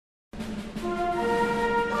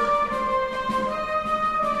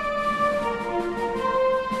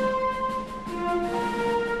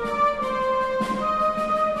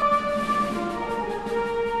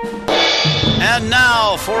And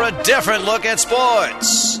now for a different look at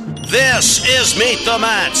sports. This is Meet the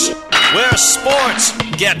Mats, where sports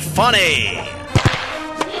get funny.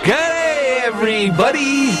 Good day,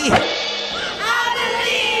 everybody.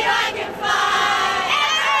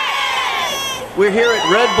 We're here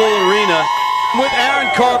at Red Bull Arena with Aaron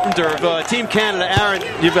Carpenter of Team Canada. Aaron,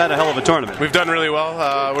 you've had a hell of a tournament. We've done really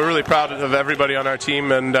well. We're really proud of everybody on our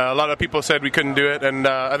team, and a lot of people said we couldn't do it, and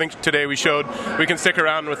I think today we showed we can stick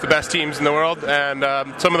around with the best teams in the world, and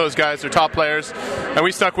some of those guys are top players, and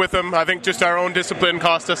we stuck with them. I think just our own discipline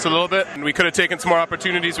cost us a little bit, and we could have taken some more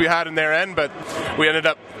opportunities we had in their end, but we ended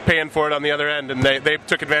up paying for it on the other end, and they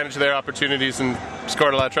took advantage of their opportunities and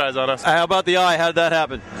scored a lot of tries on us. How about the eye? How did that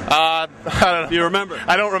happen? I don't know. Do you remember?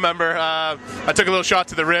 I don't remember. I took a little shot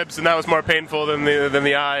to the ribs, and that was more painful than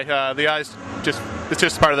the eye. The eye's it's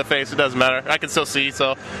just part of the face. It doesn't matter. I can still see.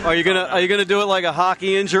 So, are you gonna do it like a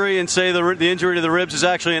hockey injury and say the injury to the ribs is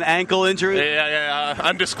actually an ankle injury? Yeah.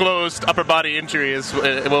 Undisclosed upper body injury is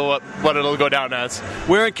what it'll go down as.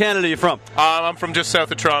 Where in Canada are you from? I'm from just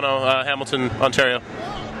south of Toronto, Hamilton, Ontario.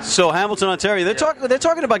 So Hamilton, Ontario, they're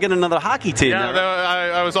talking about getting another hockey team. Yeah, now, right?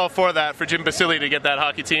 I was all for that, for Jim Basili to get that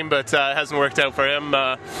hockey team, but it hasn't worked out for him.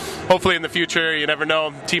 Hopefully in the future, you never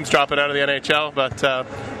know, teams dropping out of the NHL, but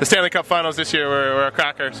the Stanley Cup Finals this year were a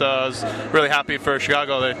cracker, so I was really happy for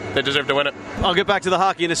Chicago. They deserve to win it. I'll get back to the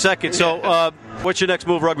hockey in a second. So what's your next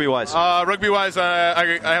move rugby-wise? Rugby-wise,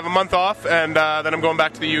 I have a month off, and then I'm going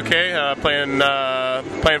back to the UK,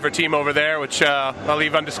 playing for a team over there, which I'll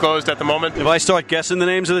leave undisclosed at the moment. If I start guessing the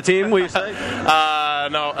names of the team, will you say?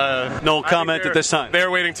 No. No comment at this time. They're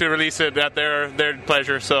waiting to release it at their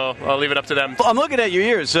pleasure, so I'll leave it up to them. I'm looking at your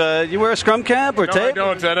ears. You wear a scrum cap or tape? I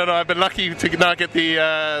don't know. I've been lucky to not get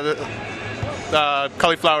the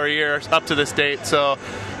cauliflower ear up to this date, so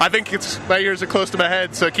I think my ears are close to my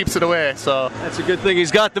head, so it keeps it away. So that's a good thing. He's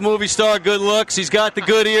got the movie star good looks. He's got the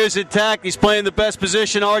good ears intact. He's playing the best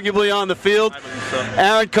position, arguably, on the field. So.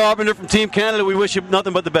 Aaron Carpenter from Team Canada, we wish you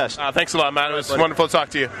nothing but the best. Thanks a lot, Matt. It was wonderful to talk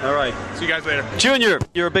to you. All right. See you guys later. Junior,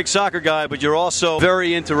 you're a big soccer guy, but you're also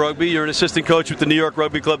very into rugby. You're an assistant coach with the New York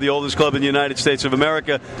Rugby Club, the oldest club in the United States of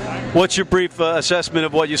America. What's your brief assessment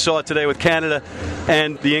of what you saw today with Canada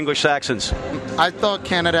and the English Saxons? I thought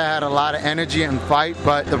Canada had a lot of energy and fight,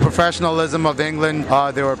 but the professionalism of England,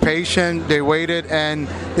 they were patient, they waited, and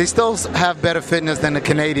they still have better fitness than the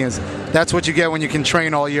Canadians. That's what you get when you can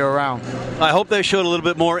train all year round. I hope they showed a little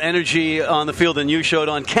bit more energy on the field than you showed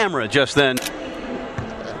on camera just then.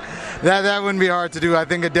 That wouldn't be hard to do. I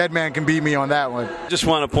think a dead man can beat me on that one. Just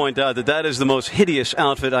want to point out that is the most hideous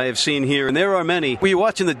outfit I have seen here, and there are many. Were you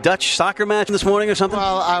watching the Dutch soccer match this morning or something?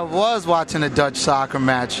 Well, I was watching a Dutch soccer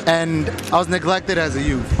match, and I was neglected as a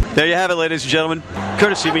youth. There you have it, ladies and gentlemen.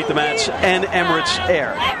 Courtesy Meet the Mats and Emirates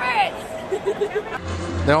Air.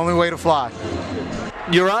 The only way to fly.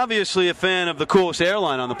 You're obviously a fan of the coolest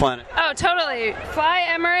airline on the planet. Oh, totally. Fly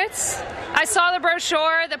Emirates. I saw the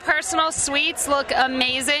brochure. The personal suites look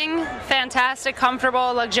amazing. Fantastic,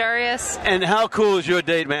 comfortable, luxurious. And how cool is your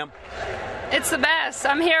date, ma'am? It's the best.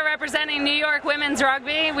 I'm here representing New York women's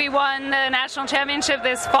rugby. We won the national championship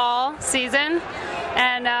this fall season,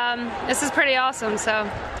 and this is pretty awesome. So,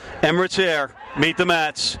 Emirates Air, Meet the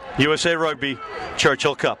Mats, USA Rugby,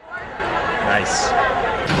 Churchill Cup. Nice.